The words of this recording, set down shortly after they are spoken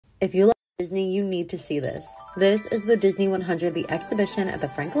If you love Disney, you need to see this. This is the Disney 100, the exhibition at the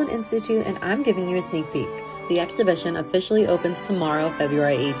Franklin Institute, and I'm giving you a sneak peek. The exhibition officially opens tomorrow,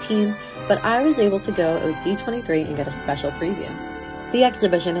 February 18th, but I was able to go with D23 and get a special preview. The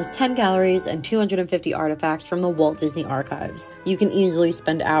exhibition has 10 galleries and 250 artifacts from the Walt Disney Archives. You can easily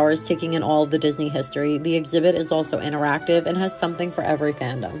spend hours taking in all of the Disney history. The exhibit is also interactive and has something for every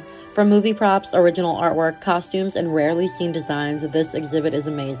fandom. From movie props, original artwork, costumes, and rarely seen designs, this exhibit is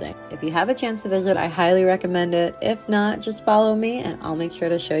amazing. If you have a chance to visit, I highly recommend it. If not, just follow me and I'll make sure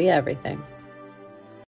to show you everything.